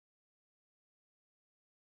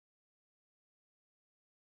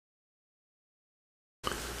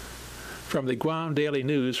From the Guam Daily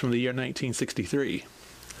News from the year 1963,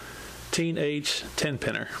 Teenage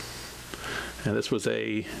Tenpinner. And this was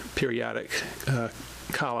a periodic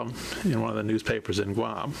column in one of the newspapers in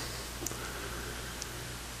Guam.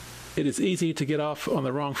 It is easy to get off on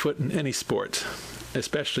the wrong foot in any sport,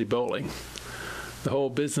 especially bowling. The whole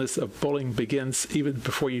business of bowling begins even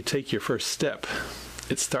before you take your first step.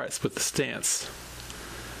 It starts with the stance.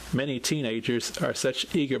 Many teenagers are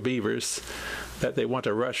such eager beavers that they want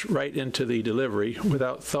to rush right into the delivery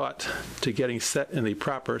without thought to getting set in the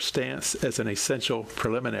proper stance as an essential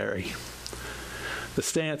preliminary. The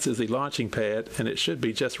stance is the launching pad, and it should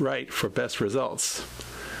be just right for best results.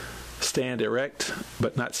 Stand erect,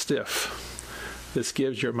 but not stiff. This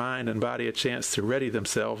gives your mind and body a chance to ready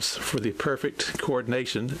themselves for the perfect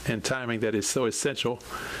coordination and timing that is so essential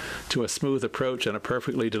to a smooth approach and a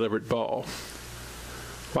perfectly delivered ball.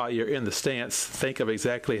 While you're in the stance, think of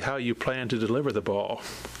exactly how you plan to deliver the ball.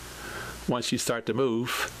 Once you start to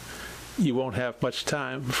move, you won't have much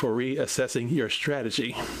time for reassessing your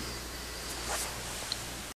strategy.